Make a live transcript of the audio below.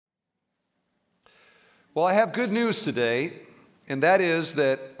Well, I have good news today, and that is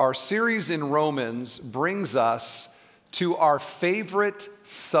that our series in Romans brings us to our favorite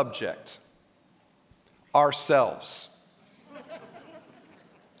subject, ourselves.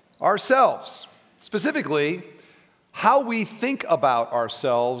 Ourselves. Specifically, how we think about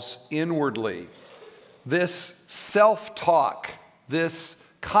ourselves inwardly. This self-talk, this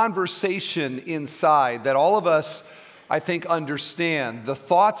conversation inside that all of us, I think, understand. The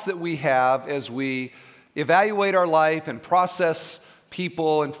thoughts that we have as we evaluate our life and process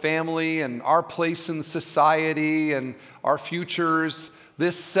people and family and our place in society and our futures.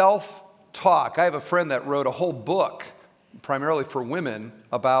 This self-talk. I have a friend that wrote a whole book, primarily for women,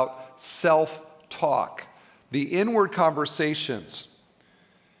 about self-talk. The inward conversations.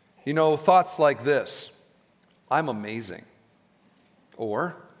 You know, thoughts like this: I'm amazing.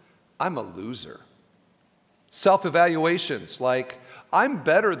 Or, I'm a loser. Self-evaluations like, I'm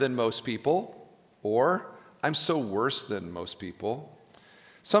better than most people. Or, I'm so worse than most people.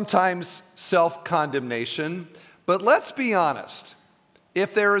 Sometimes self-condemnation. But let's be honest.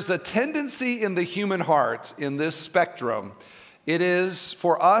 If there is a tendency in the human heart in this spectrum, it is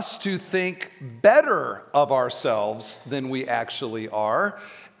for us to think better of ourselves than we actually are,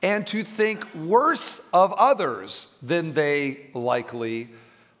 and to think worse of others than they likely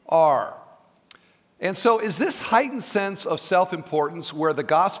are. And so is this heightened sense of self-importance where the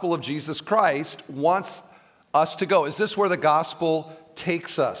gospel of Jesus Christ wants us to go? Is this where the gospel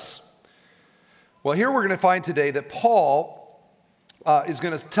takes us? Well, here we're going to find today that Paul is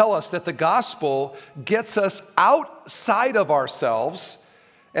going to tell us that the gospel gets us outside of ourselves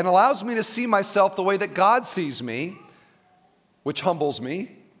and allows me to see myself the way that God sees me, which humbles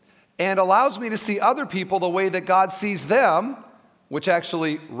me, and allows me to see other people the way that God sees them, which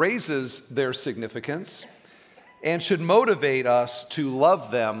actually raises their significance and should motivate us to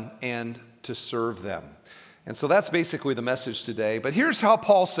love them and to serve them. And so that's basically the message today. But here's how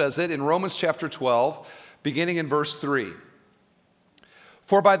Paul says it in Romans chapter 12, beginning in verse 3.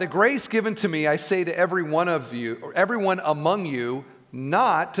 For by the grace given to me, I say to every one among you,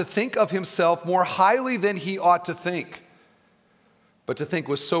 not to think of himself more highly than he ought to think, but to think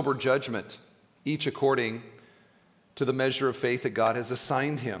with sober judgment, each according to the measure of faith that God has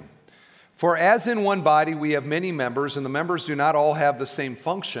assigned him. For as in one body we have many members, and the members do not all have the same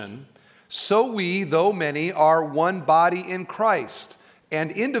function, so we, though many, are one body in Christ,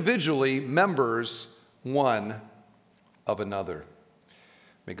 and individually members one of another.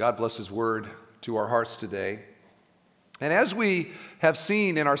 May God bless his word to our hearts today. And as we have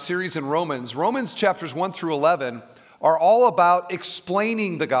seen in our series in Romans chapters 1 through 11 are all about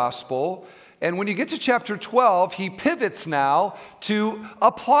explaining the gospel. And when you get to chapter 12, he pivots now to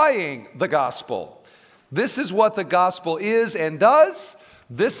applying the gospel. This is what the gospel is and does.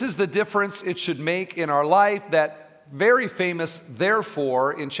 This is the difference it should make in our life. That very famous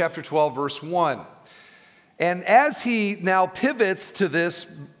therefore in chapter 12, verse 1. And as he now pivots to this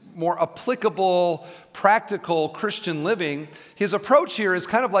more applicable, practical Christian living, his approach here is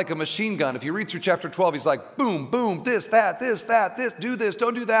kind of like a machine gun. If you read through chapter 12, he's like, boom, boom, this, do this,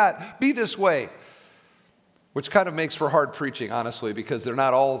 don't do that, be this way. Which kind of makes for hard preaching, honestly, because they're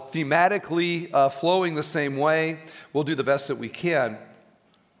not all thematically flowing the same way. We'll do the best that we can.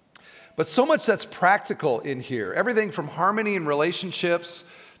 But so much that's practical in here. Everything from harmony in relationships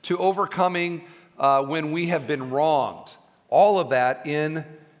to overcoming when we have been wronged. All of that in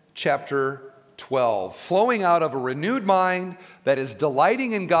chapter 12, flowing out of a renewed mind that is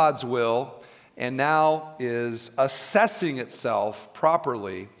delighting in God's will and now is assessing itself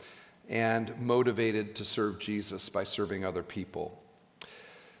properly and motivated to serve Jesus by serving other people.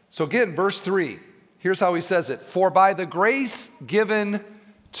 So again, verse 3, here's how he says it. For by the grace given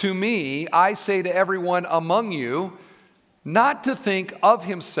to me, I say to everyone among you, not to think of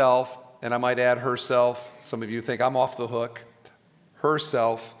himself, and I might add herself. Some of you think I'm off the hook.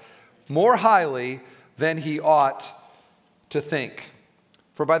 Herself, more highly than he ought to think.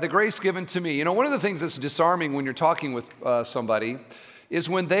 For by the grace given to me. You know, one of the things that's disarming when you're talking with somebody is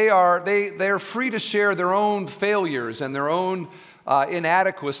when they're free to share their own failures and their own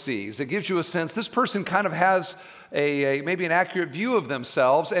inadequacies. It gives you a sense this person kind of has maybe an accurate view of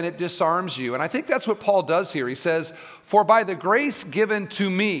themselves, and it disarms you. And I think that's what Paul does here. He says, for by the grace given to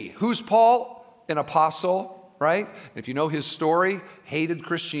me. Who's Paul? An apostle. Right? And if you know his story, hated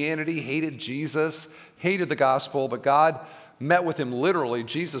Christianity, hated Jesus, hated the gospel, but God met with him literally.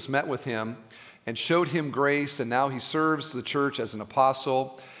 Jesus met with him and showed him grace, and now he serves the church as an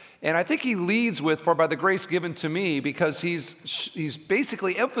apostle. And I think he leads with, for by the grace given to me, because he's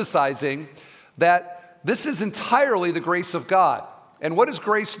basically emphasizing that this is entirely the grace of God. And what does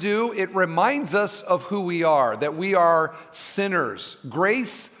grace do? It reminds us of who we are, that we are sinners.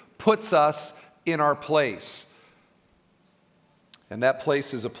 Grace puts us in our place. And that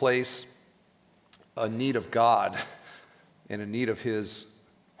place is a place, a need of God and a need of His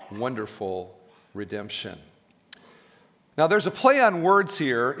wonderful redemption. Now, there's a play on words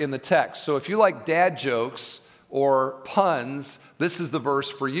here in the text. So if you like dad jokes or puns, this is the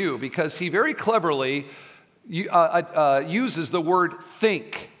verse for you, because he very cleverly uses the word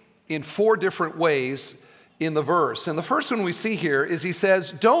think in 4 different ways in the verse. And the first one we see here is he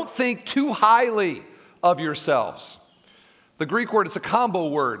says, don't think too highly of yourselves. The Greek word is a combo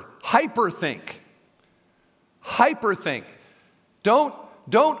word, hyperthink. Hyperthink. Don't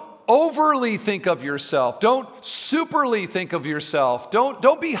overly think of yourself. Don't superly think of yourself.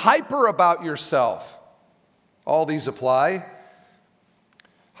 Don't be hyper about yourself. All these apply.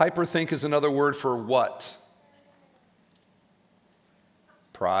 Hyperthink is another word for what?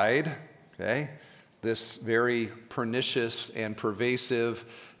 Pride, okay? This very pernicious and pervasive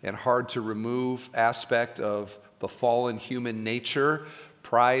and hard to remove aspect of the fallen human nature.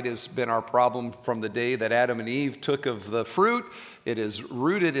 Pride has been our problem from the day that Adam and Eve took of the fruit. It is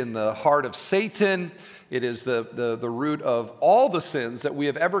rooted in the heart of Satan. It is the root of all the sins that we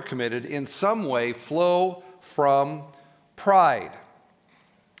have ever committed in some way flow from pride.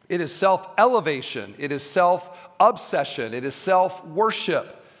 It is self-elevation. It is self-obsession. It is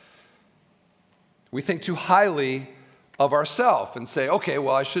self-worship. We think too highly of ourselves and say, okay,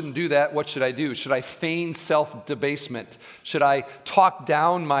 well, I shouldn't do that. What should I do? Should I feign self-debasement? Should I talk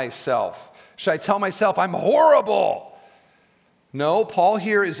down myself? Should I tell myself I'm horrible? No, Paul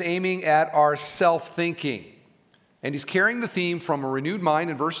here is aiming at our self-thinking. And he's carrying the theme from a renewed mind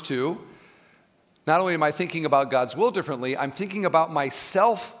in verse 2. Not only am I thinking about God's will differently, I'm thinking about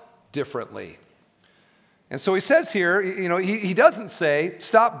myself differently. And so he says here, he doesn't say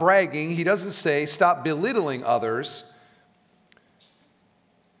stop bragging. He doesn't say stop belittling others.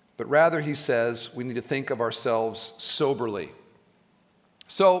 But rather he says we need to think of ourselves soberly.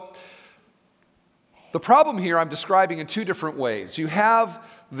 So the problem here I'm describing in 2 different ways. You have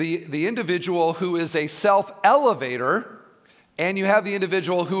the individual who is a self-elevator, and you have the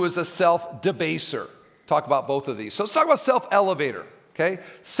individual who is a self-debaser. Talk about both of these. So let's talk about self-elevator. Okay?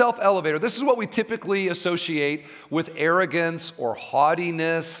 Self-elevator. This is what we typically associate with arrogance or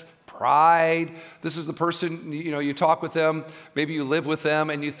haughtiness, pride. This is the person, you talk with them, maybe you live with them,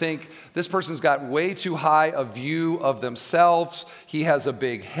 and you think, this person's got way too high a view of themselves. He has a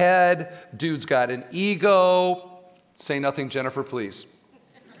big head. Dude's got an ego. Say nothing, Jennifer, please.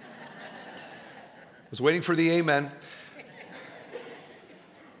 I was waiting for the amen.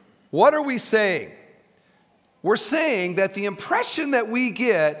 What are we saying? We're saying that the impression that we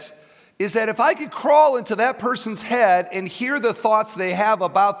get is that if I could crawl into that person's head and hear the thoughts they have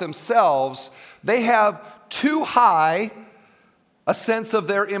about themselves, they have too high a sense of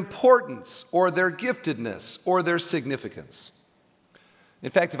their importance or their giftedness or their significance. In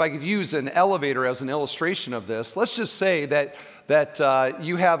fact, if I could use an elevator as an illustration of this, let's just say that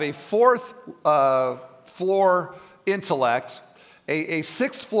you have a 4th floor intellect, a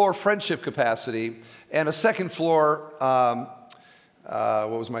 6th floor friendship capacity, and a 2nd floor,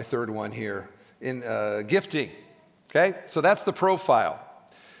 what was my 3rd one here? In gifting, okay? So that's the profile.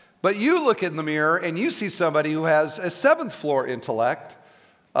 But you look in the mirror and you see somebody who has a 7th floor intellect,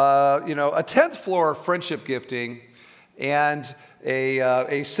 a 10th floor friendship gifting, and a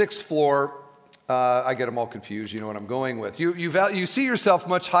 6th floor, I get them all confused, you know what I'm going with. You see yourself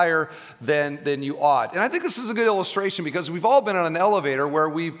much higher than you ought. And I think this is a good illustration because we've all been on an elevator where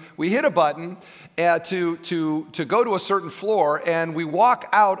we hit a button to go to a certain floor, and we walk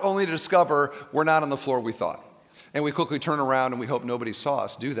out only to discover we're not on the floor we thought. And we quickly turn around and we hope nobody saw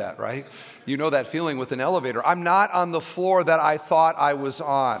us do that, right? You know that feeling with an elevator. I'm not on the floor that I thought I was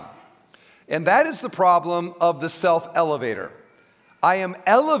on. And that is the problem of the self-elevator. I am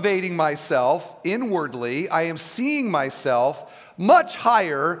elevating myself inwardly. I am seeing myself much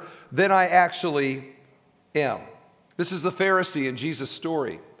higher than I actually am. This is the Pharisee in Jesus'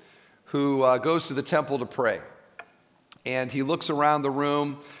 story who goes to the temple to pray. And he looks around the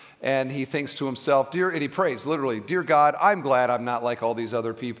room and he thinks to himself, and he prays literally, "Dear God, I'm glad I'm not like all these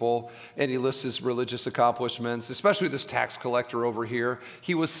other people." And he lists his religious accomplishments, especially this tax collector over here.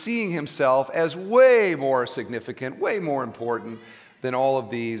 He was seeing himself as way more significant, way more important than all of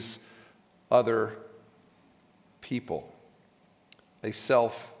these other people. A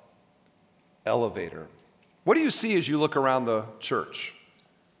self-elevator. What do you see as you look around the church?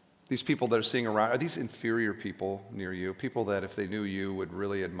 These people that are sitting around, are these inferior people near you? People that if they knew you would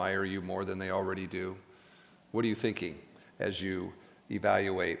really admire you more than they already do? What are you thinking as you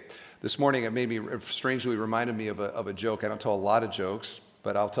evaluate. This morning, it made me strangely reminded me of a joke. I don't tell a lot of jokes,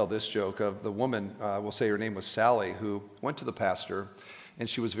 but I'll tell this joke of the woman, we'll say her name was Sally, who went to the pastor, and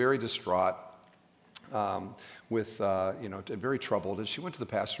she was very distraught, very troubled. And she went to the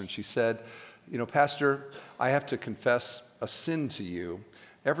pastor and she said, Pastor, I have to confess a sin to you.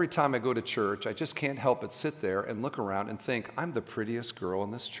 Every time I go to church, I just can't help but sit there and look around and think, I'm the prettiest girl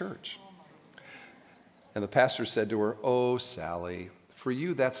in this church. And the pastor said to her, oh, Sally, for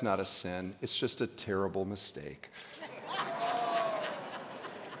you, that's not a sin. It's just a terrible mistake.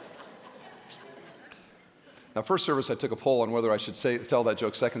 Now, first service, I took a poll on whether I should tell that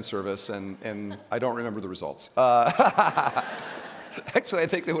joke second service, and I don't remember the results. Actually, I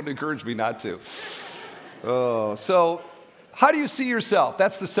think they would encourage me not to. So how do you see yourself?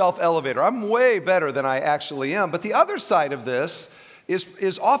 That's the self-elevator. I'm way better than I actually am. But the other side of this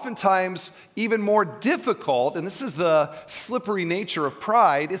is oftentimes even more difficult, and this is the slippery nature of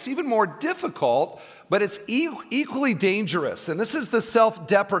pride. It's even more difficult, but it's equally dangerous, and this is the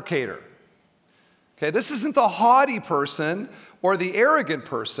self-deprecator. Okay, this isn't the haughty person or the arrogant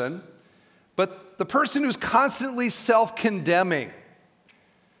person, but the person who's constantly self-condemning.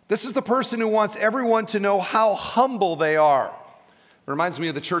 This is the person who wants everyone to know how humble they are. It reminds me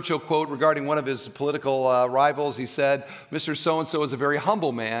of the Churchill quote regarding one of his political rivals. He said, Mr. So-and-so is a very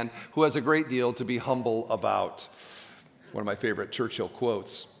humble man who has a great deal to be humble about. One of my favorite Churchill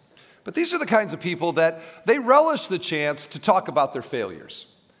quotes. But these are the kinds of people that they relish the chance to talk about their failures.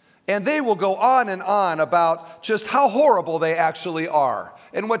 And they will go on and on about just how horrible they actually are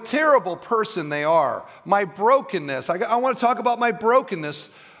and what terrible person they are. My brokenness. I want to talk about my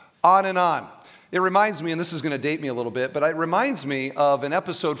brokenness on and on. It reminds me, and this is going to date me a little bit, but it reminds me of an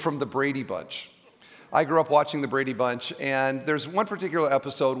episode from The Brady Bunch. I grew up watching The Brady Bunch, and there's one particular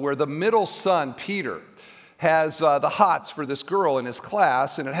episode where the middle son, Peter, has the hots for this girl in his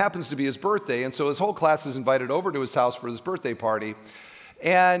class, and it happens to be his birthday, and so his whole class is invited over to his house for his birthday party.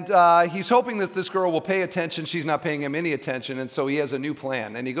 And he's hoping that this girl will pay attention. She's not paying him any attention, and so he has a new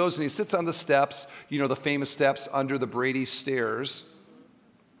plan. And he goes and he sits on the steps, the famous steps under the Brady stairs.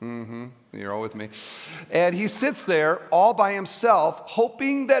 You're all with me. And he sits there all by himself,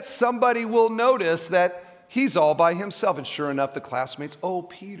 hoping that somebody will notice that he's all by himself. And sure enough, the classmates, oh,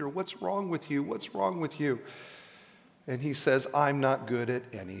 Peter, what's wrong with you? What's wrong with you? And he says, I'm not good at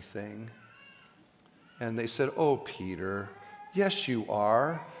anything. And they said, oh, Peter, yes, you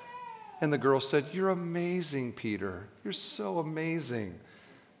are. And the girl said, you're amazing, Peter. You're so amazing.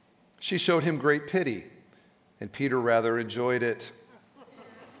 She showed him great pity, and Peter rather enjoyed it.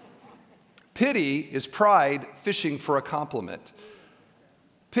 Pity is pride fishing for a compliment.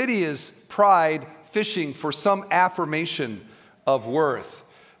 Pity is pride fishing for some affirmation of worth.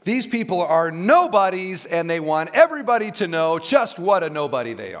 These people are nobodies, and they want everybody to know just what a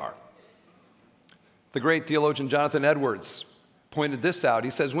nobody they are. The great theologian Jonathan Edwards pointed this out.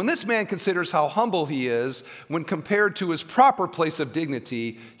 He says, when this man considers how humble he is, when compared to his proper place of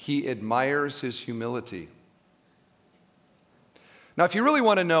dignity, he admires his humility. Now, if you really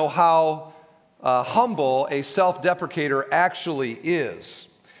want to know how humble a self-deprecator actually is,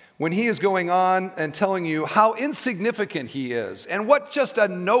 when he is going on and telling you how insignificant he is and what just a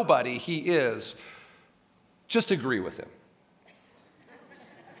nobody he is, just agree with him.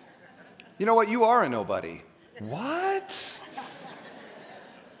 You know what? You are a nobody. What?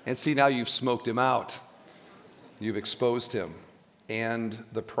 And see, now you've smoked him out. You've exposed him and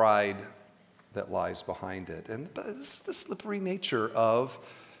the pride that lies behind it. And this is the slippery nature of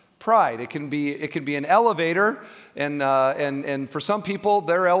pride. It can be an elevator, and for some people,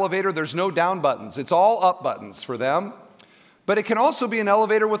 their elevator, there's no down buttons. It's all up buttons for them. But it can also be an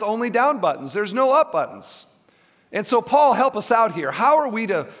elevator with only down buttons. There's no up buttons. And so, Paul, help us out here. How are we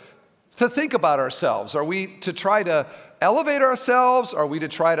to think about ourselves? Are we to try to elevate ourselves? Are we to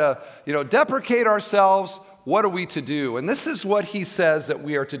try to, deprecate ourselves? What are we to do? And this is what he says that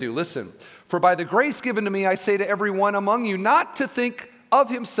we are to do. Listen, for by the grace given to me, I say to everyone among you, not to think of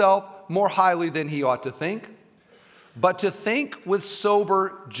himself more highly than he ought to think, but to think with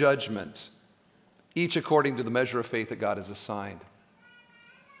sober judgment, each according to the measure of faith that God has assigned.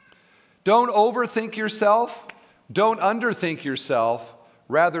 Don't overthink yourself. Don't underthink yourself.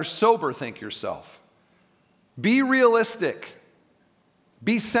 Rather, sober think yourself. Be realistic.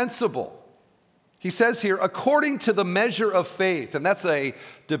 Be sensible. He says here, according to the measure of faith, and that's a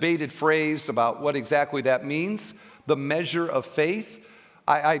debated phrase about what exactly that means, the measure of faith.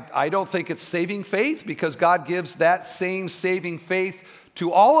 I don't think it's saving faith, because God gives that same saving faith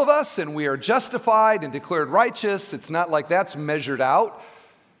to all of us, and we are justified and declared righteous. It's not like that's measured out.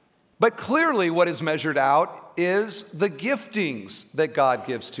 But clearly what is measured out is the giftings that God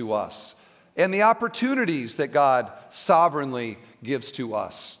gives to us and the opportunities that God sovereignly gives to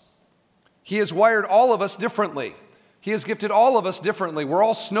us. He has wired all of us differently. He has gifted all of us differently. We're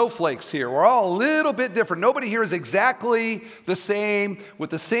all snowflakes here. We're all a little bit different. Nobody here is exactly the same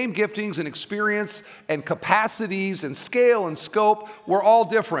with the same giftings and experience and capacities and scale and scope. We're all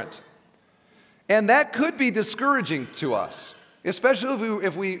different. And that could be discouraging to us, especially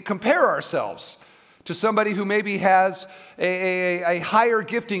if we compare ourselves to somebody who maybe has a higher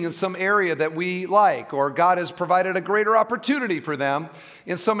gifting in some area that we like, or God has provided a greater opportunity for them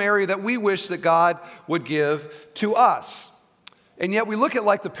in some area that we wish that God would give to us. And yet we look at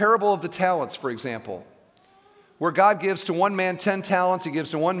like the parable of the talents, for example, where God gives to one man 10 talents, he gives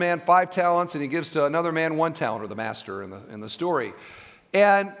to one man 5 talents, and he gives to another man 1 talent, or the master in the story.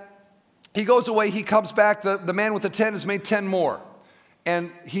 And he goes away, he comes back, the man with the 10 has made 10 more,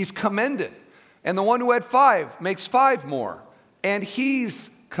 and he's commended. And the one who had 5 makes 5 more, and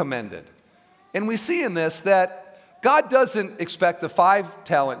he's commended. And we see in this that God doesn't expect the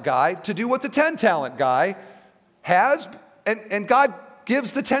 5-talent guy to do what the 10-talent guy has, and God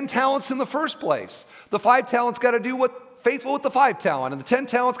gives the 10 talents in the first place. The 5 talents got to do faithful with the 5 talent, and the 10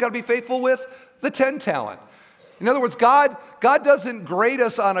 talents got to be faithful with the 10 talent. In other words, God doesn't grade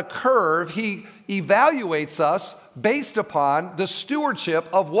us on a curve. He evaluates us based upon the stewardship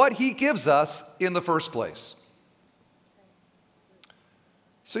of what he gives us in the first place.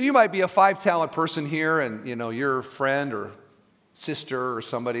 So you might be a 5-talent person here, and your friend or sister or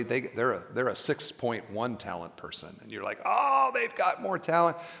somebody, they're a 6.1 talent person, and you're like, oh, they've got more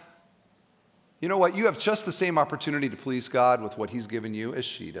talent. You know what? You have just the same opportunity to please God with what he's given you as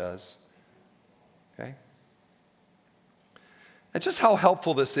she does. Okay? And just how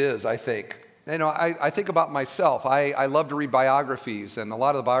helpful this is, I think. I think about myself. I love to read biographies, and a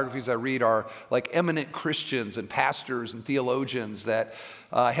lot of the biographies I read are like eminent Christians and pastors and theologians that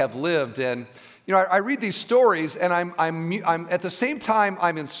have lived. And I read these stories, and I'm at the same time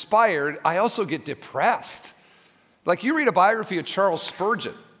I'm inspired. I also get depressed. Like you read a biography of Charles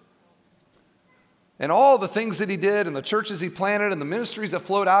Spurgeon, and all the things that he did, and the churches he planted, and the ministries that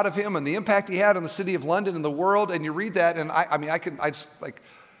flowed out of him, and the impact he had on the city of London and the world. And you read that, and I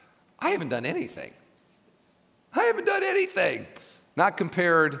haven't done anything. I haven't done anything, not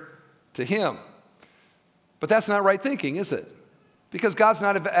compared to him. But that's not right thinking, is it? Because God's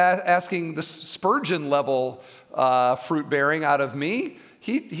not asking the Spurgeon level fruit bearing out of me.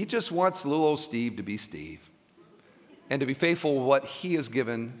 He just wants little old Steve to be Steve and to be faithful with what he has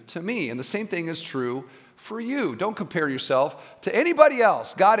given to me. And the same thing is true for you. Don't compare yourself to anybody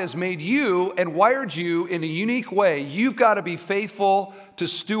else. God has made you and wired you in a unique way. You've got to be faithful to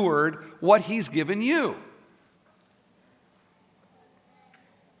steward what he's given you.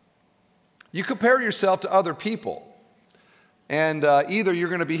 You compare yourself to other people, and either you're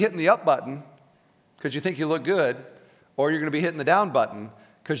going to be hitting the up button because you think you look good, or you're going to be hitting the down button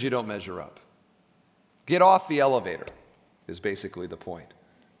because you don't measure up. Get off the elevator is basically the point.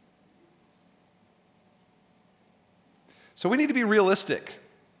 So we need to be realistic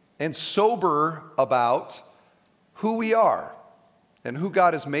and sober about who we are and who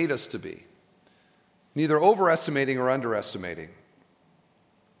God has made us to be, neither overestimating or underestimating.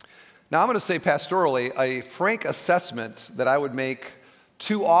 Now, I'm going to say pastorally, a frank assessment that I would make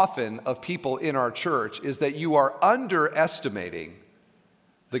too often of people in our church is that you are underestimating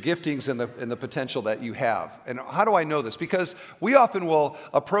the giftings and the potential that you have. And how do I know this? Because we often will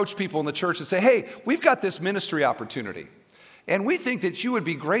approach people in the church and say, hey, we've got this ministry opportunity, and we think that you would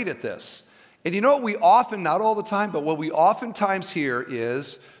be great at this. And you know what we often, not all the time, but what we oftentimes hear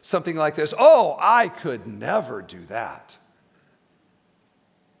is something like this: oh, I could never do that.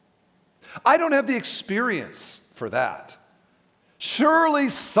 I don't have the experience for that. Surely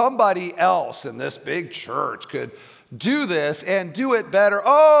somebody else in this big church could do this and do it better.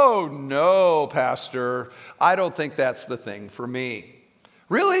 Oh, no, Pastor, I don't think that's the thing for me.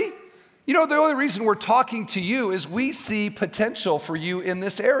 Really? The only reason we're talking to you is we see potential for you in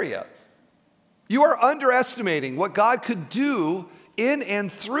this area. You are underestimating what God could do in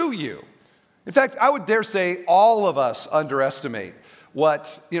and through you. In fact, I would dare say all of us underestimate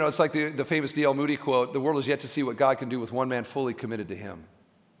what, it's like the famous D.L. Moody quote, the world is yet to see what God can do with one man fully committed to him.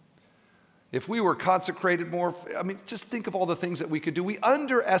 If we were consecrated more, just think of all the things that we could do. We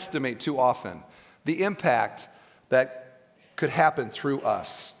underestimate too often the impact that could happen through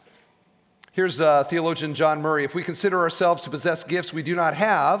us. Here's theologian John Murray. If we consider ourselves to possess gifts we do not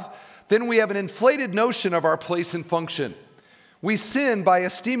have, then we have an inflated notion of our place and function. We sin by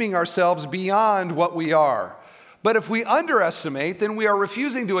esteeming ourselves beyond what we are. But if we underestimate, then we are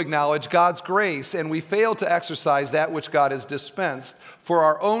refusing to acknowledge God's grace, and we fail to exercise that which God has dispensed for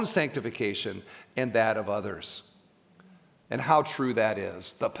our own sanctification and that of others. And how true that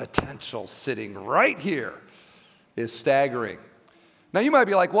is. The potential sitting right here is staggering. Now you might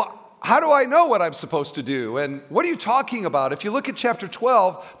be like, well, how do I know what I'm supposed to do? And what are you talking about? If you look at chapter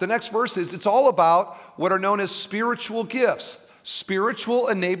 12, the next verses, it's all about what are known as spiritual gifts, spiritual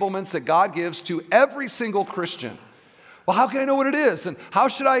enablements that God gives to every single Christian. Well, how can I know what it is? And how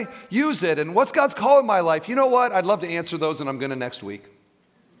should I use it? And what's God's call in my life? You know what? I'd love to answer those, and I'm going to next week.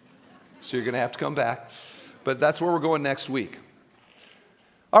 So you're going to have to come back. But that's where we're going next week.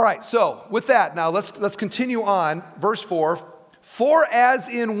 All right, so with that, now let's continue on. Verse 4. For as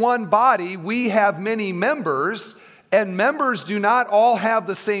in one body we have many members, and members do not all have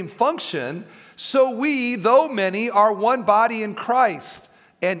the same function, so we, though many, are one body in Christ,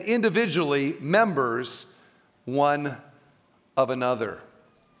 and individually members one of another.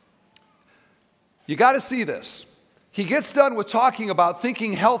 You got to see this. He gets done with talking about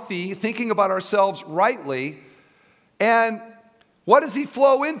thinking healthy, thinking about ourselves rightly, and what does he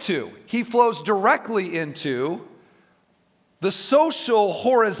flow into? He flows directly into the social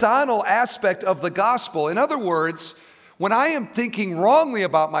horizontal aspect of the gospel. In other words, when I am thinking wrongly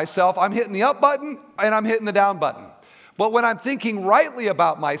about myself, I'm hitting the up button and I'm hitting the down button. But when I'm thinking rightly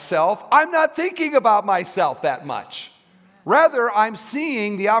about myself, I'm not thinking about myself that much. Rather, I'm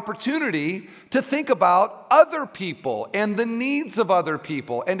seeing the opportunity to think about other people and the needs of other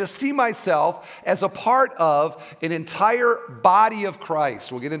people and to see myself as a part of an entire body of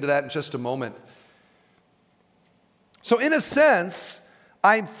Christ. We'll get into that in just a moment. So in a sense,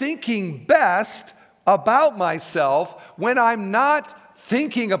 I'm thinking best about myself when I'm not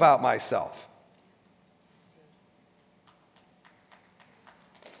thinking about myself.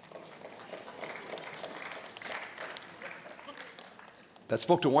 That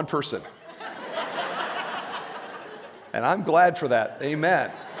spoke to one person. And I'm glad for that.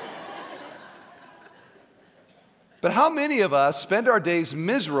 Amen. But how many of us spend our days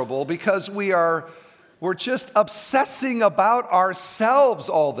miserable because we're just obsessing about ourselves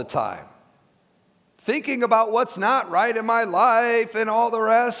all the time? Thinking about what's not right in my life and all the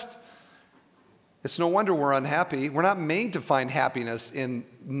rest. It's no wonder we're unhappy. We're not made to find happiness in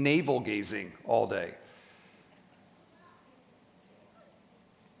navel gazing all day,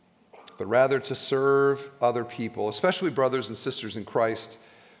 but rather to serve other people, especially brothers and sisters in Christ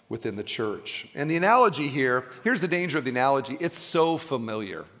within the church. And the analogy here, here's the danger of the analogy. It's so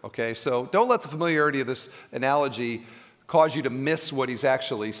familiar, okay? So don't let the familiarity of this analogy cause you to miss what he's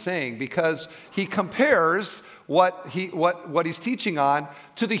actually saying, because he compares what he's teaching on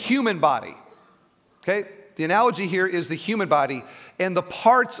to the human body, okay? The analogy here is the human body and the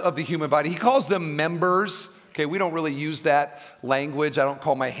parts of the human body. He calls them members. Okay, we don't really use that language. I don't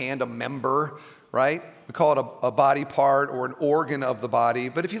call my hand a member, right? We call it a body part or an organ of the body.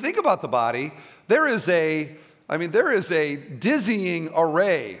 But if you think about the body, there is a dizzying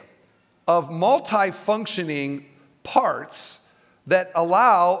array of multifunctioning parts that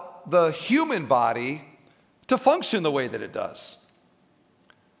allow the human body to function the way that it does.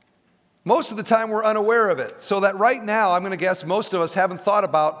 Most of the time we're unaware of it. So that right now, I'm going to guess most of us haven't thought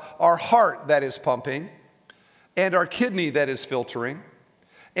about our heart that is pumping, and our kidney that is filtering,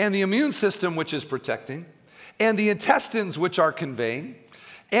 and the immune system which is protecting, and the intestines which are conveying,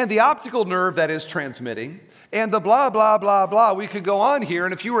 and the optical nerve that is transmitting, and the blah, blah, blah, blah. We could go on here,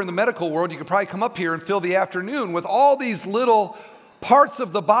 and if you were in the medical world, you could probably come up here and fill the afternoon with all these little parts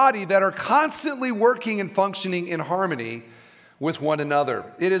of the body that are constantly working and functioning in harmony with one another.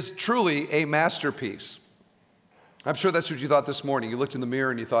 It is truly a masterpiece. I'm sure that's what you thought this morning. You looked in the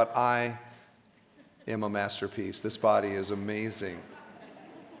mirror and you thought, I am a masterpiece. This body is amazing.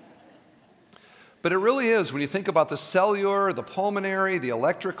 But it really is when you think about the cellular, the pulmonary, the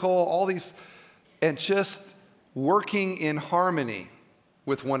electrical, all these, and just working in harmony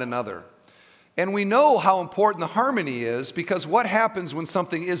with one another. And we know how important the harmony is because what happens when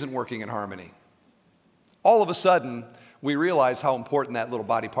something isn't working in harmony? All of a sudden, we realize how important that little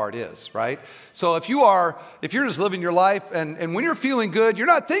body part is, right? So if you're just living your life and when you're feeling good, you're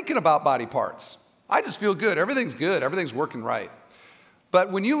not thinking about body parts. I just feel good. Everything's good. Everything's working right.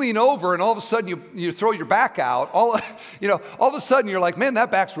 But when you lean over and all of a sudden you throw your back out, all of a sudden you're like, man, that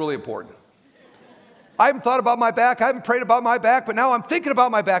back's really important. I haven't thought about my back. I haven't prayed about my back, but now I'm thinking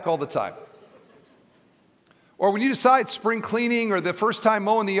about my back all the time. Or when you decide spring cleaning or the first time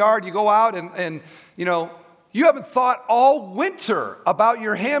mowing the yard, you go out and you haven't thought all winter about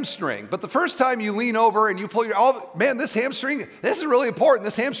your hamstring, but the first time you lean over and you pull this hamstring, this is really important.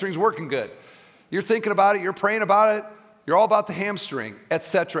 This hamstring's working good. You're thinking about it, you're praying about it, you're all about the hamstring,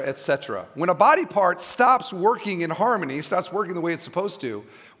 etc., etc. When a body part stops working in harmony, stops working the way it's supposed to,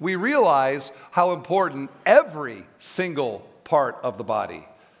 we realize how important every single part of the body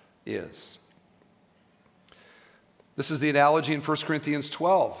is. This is the analogy in 1 Corinthians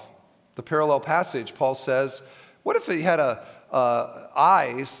 12, the parallel passage. Paul says, what if he had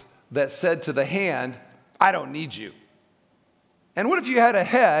eyes that said to the hand, I don't need you? And what if you had a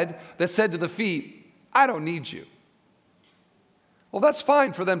head that said to the feet, I don't need you? Well, that's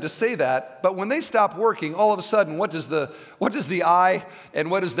fine for them to say that, but when they stop working, all of a sudden, what does the eye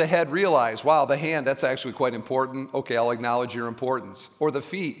and what does the head realize? Wow, the hand, that's actually quite important. Okay, I'll acknowledge your importance. Or the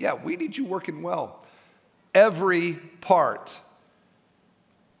feet, yeah, we need you working well. Every part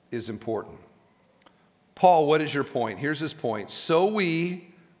is important. Paul, what is your point? Here's his point. So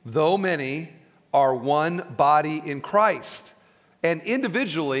we, though many, are one body in Christ, and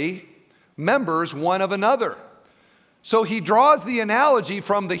individually members one of another. So he draws the analogy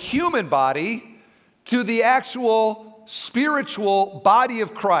from the human body to the actual spiritual body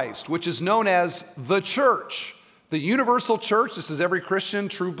of Christ, which is known as the church. The universal church, this is every Christian,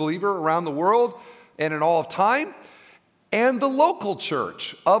 true believer around the world and in all of time, and the local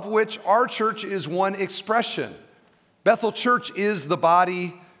church, of which our church is one expression. Bethel Church is the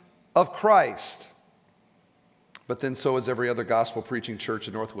body of Christ. But then so is every other gospel-preaching church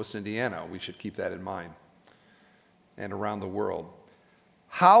in Northwest Indiana. We should keep that in mind. And around the world.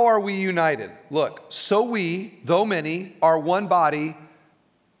 How are we united? Look, so we, though many, are one body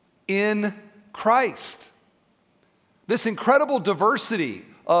in Christ. This incredible diversity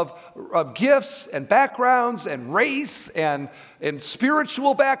of gifts and backgrounds and race and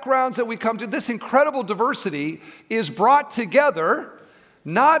spiritual backgrounds that we come to, this incredible diversity is brought together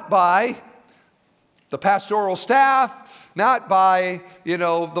not by the pastoral staff, not by,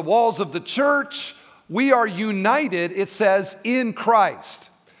 the walls of the church. We are united, it says, in Christ.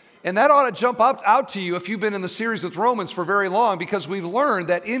 And that ought to jump out to you if you've been in the series with Romans for very long, because we've learned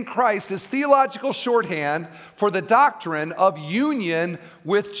that in Christ is theological shorthand for the doctrine of union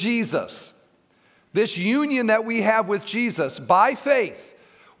with Jesus. This union that we have with Jesus by faith,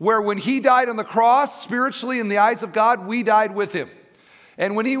 where when he died on the cross, spiritually in the eyes of God, we died with him.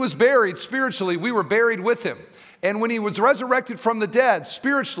 And when he was buried, spiritually, we were buried with him. And when he was resurrected from the dead,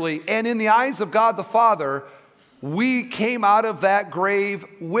 spiritually, and in the eyes of God the Father, we came out of that grave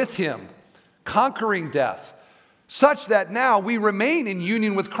with him, conquering death, such that now we remain in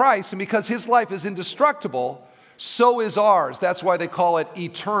union with Christ, and because his life is indestructible, so is ours. That's why they call it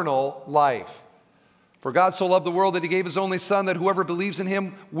eternal life. For God so loved the world that he gave his only Son, that whoever believes in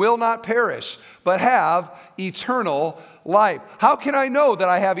him will not perish, but have eternal life. How can I know that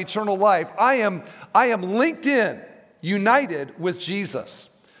I have eternal life? I am linked in, united with Jesus.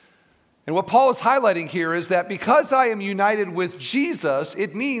 And what Paul is highlighting here is that because I am united with Jesus,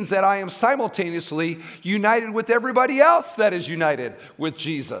 it means that I am simultaneously united with everybody else that is united with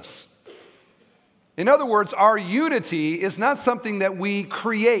Jesus. In other words, our unity is not something that we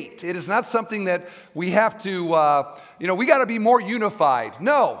create. It is not something that we have to, we got to be more unified.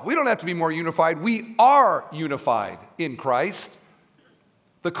 No, we don't have to be more unified. We are unified in Christ.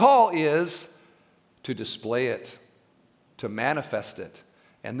 The call is to display it, to manifest it.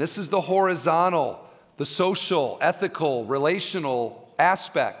 And this is the horizontal, the social, ethical, relational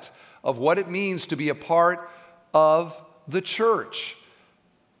aspect of what it means to be a part of the church.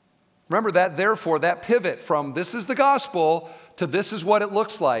 Remember that, therefore, that pivot from this is the gospel to this is what it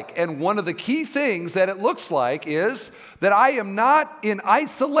looks like. And one of the key things that it looks like is that I am not in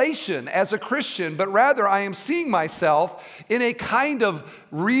isolation as a Christian, but rather I am seeing myself in a kind of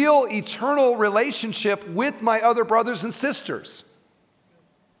real, eternal relationship with my other brothers and sisters.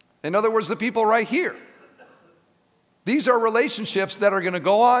 In other words, the people right here. These are relationships that are going to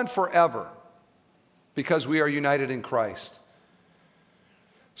go on forever because we are united in Christ.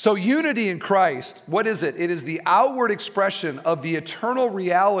 So unity in Christ, what is it? It is the outward expression of the eternal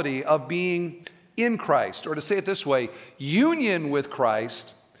reality of being in Christ. Or to say it this way, union with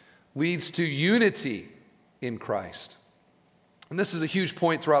Christ leads to unity in Christ. And this is a huge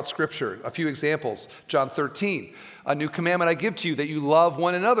point throughout Scripture. A few examples. John 13, a new commandment I give to you, that you love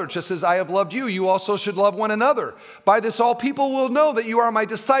one another. Just as I have loved you, you also should love one another. By this all people will know that you are my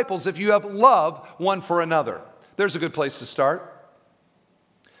disciples, if you have love one for another. There's a good place to start.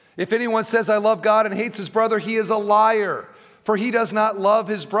 If anyone says, I love God and hates his brother, he is a liar. For he does not love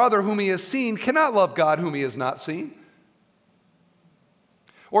his brother whom he has seen, cannot love God whom he has not seen.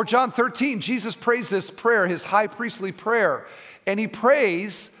 Or John 13, Jesus prays this prayer, his high priestly prayer, and he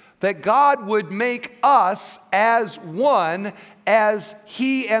prays that God would make us as one as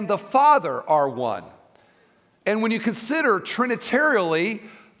He and the Father are one. And when you consider trinitarily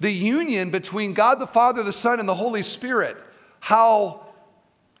the union between God the Father, the Son, and the Holy Spirit, how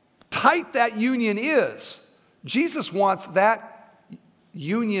tight that union is, Jesus wants that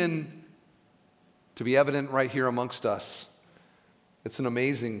union to be evident right here amongst us. It's an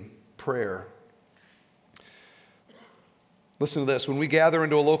amazing prayer. Listen to this. When we gather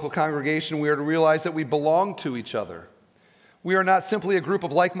into a local congregation, we are to realize that we belong to each other. We are not simply a group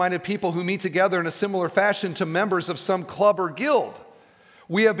of like-minded people who meet together in a similar fashion to members of some club or guild.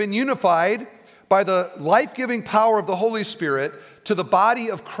 We have been unified by the life-giving power of the Holy Spirit to the body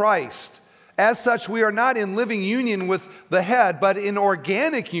of Christ. As such, we are not in living union with the head, but in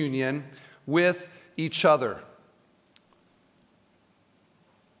organic union with each other.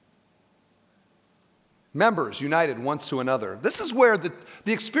 Members united one to another. This is where the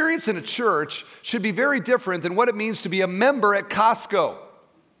experience in a church should be very different than what it means to be a member at Costco.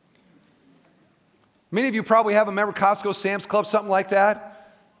 Many of you probably have a member, Costco, Sam's Club, something like that.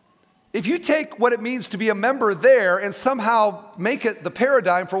 If you take what it means to be a member there and somehow make it the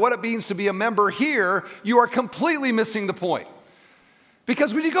paradigm for what it means to be a member here, you are completely missing the point.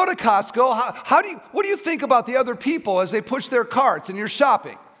 Because when you go to Costco, what do you think about the other people as they push their carts and you're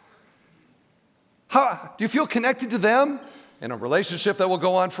shopping? Do you feel connected to them in a relationship that will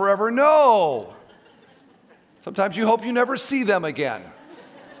go on forever? No. Sometimes you hope you never see them again,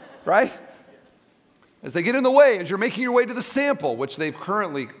 right? As they get in the way, as you're making your way to the sample, which they've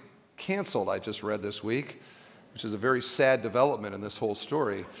currently canceled, I just read this week, which is a very sad development in this whole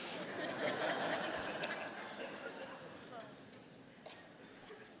story.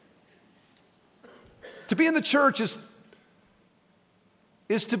 To be in the church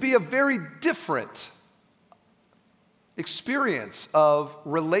is to be a very different experience of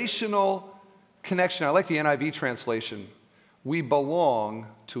relational connection. I like the NIV translation. We belong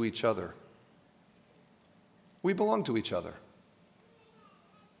to each other. We belong to each other.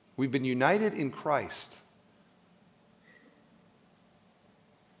 We've been united in Christ.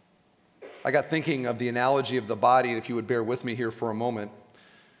 I got thinking of the analogy of the body, if you would bear with me here for a moment.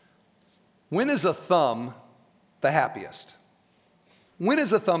 When is a thumb the happiest? When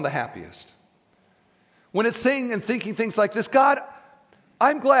is a thumb the happiest? When it's saying and thinking things like this, God,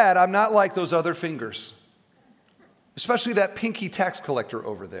 I'm glad I'm not like those other fingers, especially that pinky tax collector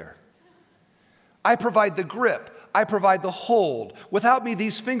over there. I provide the grip. I provide the hold. Without me,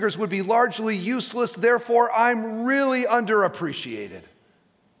 these fingers would be largely useless. Therefore, I'm really underappreciated.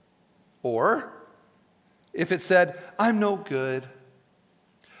 Or if it said, I'm no good.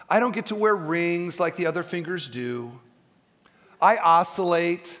 I don't get to wear rings like the other fingers do. I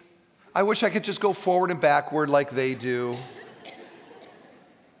oscillate. I wish I could just go forward and backward like they do.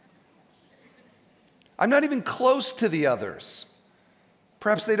 I'm not even close to the others.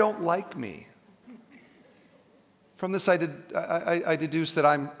 Perhaps they don't like me. From this, I deduce that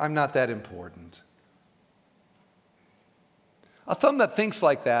I'm not that important. A thumb that thinks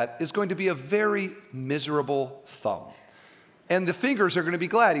like that is going to be a very miserable thumb. And the fingers are going to be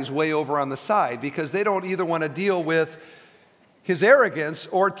glad he's way over on the side because they don't either want to deal with his arrogance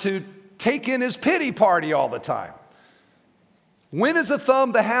or to take in his pity party all the time. When is a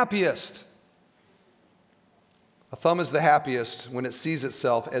thumb the happiest? A thumb is the happiest when it sees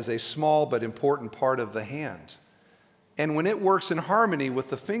itself as a small but important part of the hand. And when it works in harmony with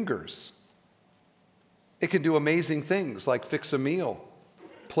the fingers, it can do amazing things like fix a meal,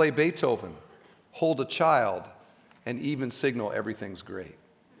 play Beethoven, hold a child, and even signal everything's great.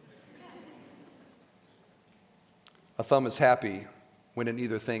 A thumb is happy when it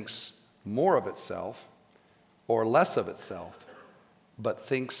neither thinks more of itself or less of itself, but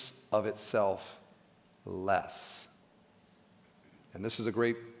thinks of itself less. And this is a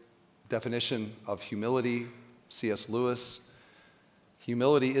great definition of humility. C.S. Lewis,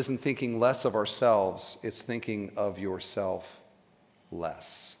 humility isn't thinking less of ourselves, it's thinking of yourself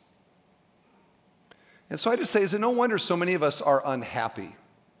less. And so I just say, is it no wonder so many of us are unhappy?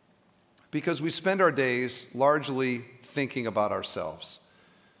 Because we spend our days largely thinking about ourselves,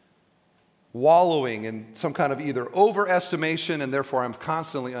 wallowing in some kind of either overestimation, and therefore I'm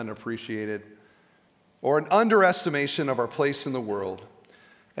constantly unappreciated, or an underestimation of our place in the world.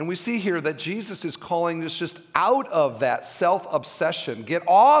 And we see here that Jesus is calling us just out of that self-obsession. Get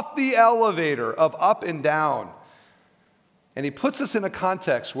off the elevator of up and down. And he puts us in a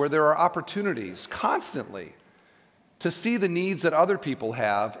context where there are opportunities constantly to see the needs that other people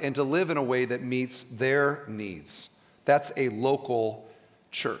have and to live in a way that meets their needs. That's a local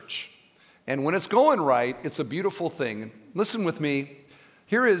church. And when it's going right, it's a beautiful thing. Listen with me.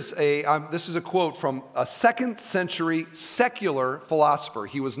 Here is this is a quote from a 2nd century secular philosopher.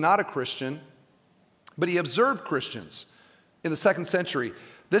 He was not a Christian, but he observed Christians in the 2nd century.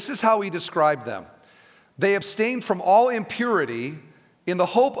 This is how he described them. They abstained from all impurity in the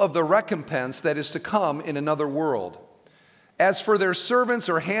hope of the recompense that is to come in another world. As for their servants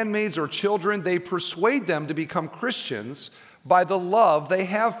or handmaids or children, they persuade them to become Christians by the love they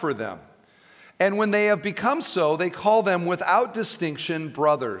have for them. And when they have become so, they call them without distinction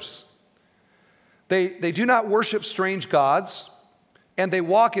brothers. They do not worship strange gods, and they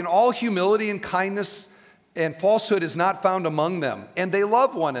walk in all humility and kindness, and falsehood is not found among them, and they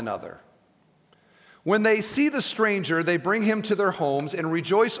love one another. When they see the stranger, they bring him to their homes and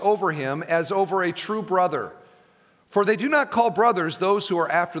rejoice over him as over a true brother. For they do not call brothers those who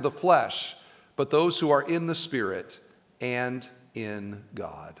are after the flesh, but those who are in the Spirit and in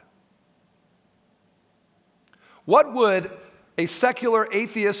God. What would a secular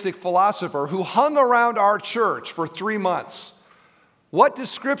atheistic philosopher who hung around our church for 3 months, what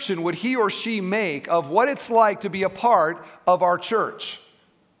description would he or she make of what it's like to be a part of our church?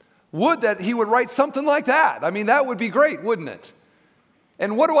 Would that he would write something like that. I mean, that would be great, wouldn't it?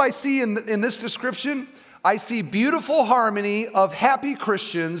 And what do I see in this description? I see beautiful harmony of happy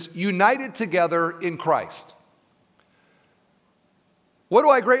Christians united together in Christ. What do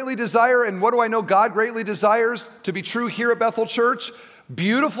I greatly desire, and what do I know God greatly desires to be true here at Bethel Church?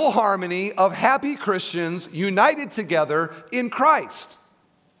 Beautiful harmony of happy Christians united together in Christ.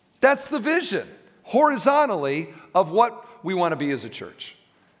 That's the vision, horizontally, of what we want to be as a church.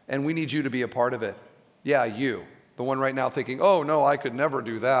 And we need you to be a part of it. Yeah, you, the one right now thinking, oh, no, I could never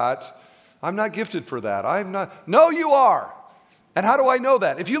do that. I'm not gifted for that. I'm not. No, you are. And how do I know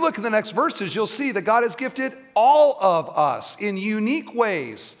that? If you look at the next verses, you'll see that God has gifted all of us in unique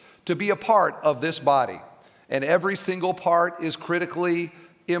ways to be a part of this body. And every single part is critically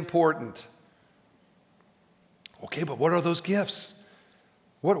important. Okay, but what are those gifts?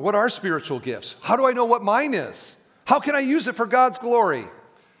 What are spiritual gifts? How do I know what mine is? How can I use it for God's glory?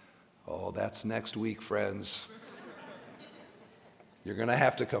 Oh, that's next week, friends. You're going to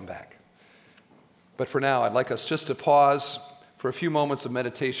have to come back. But for now, I'd like us just to pause for a few moments of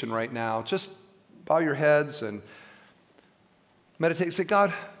meditation right now. Just bow your heads and meditate. Say,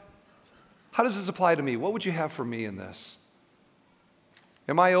 God, how does this apply to me? What would you have for me in this?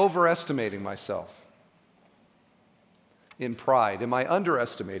 Am I overestimating myself in pride? Am I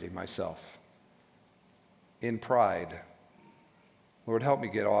underestimating myself in pride? Lord, help me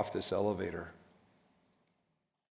get off this elevator.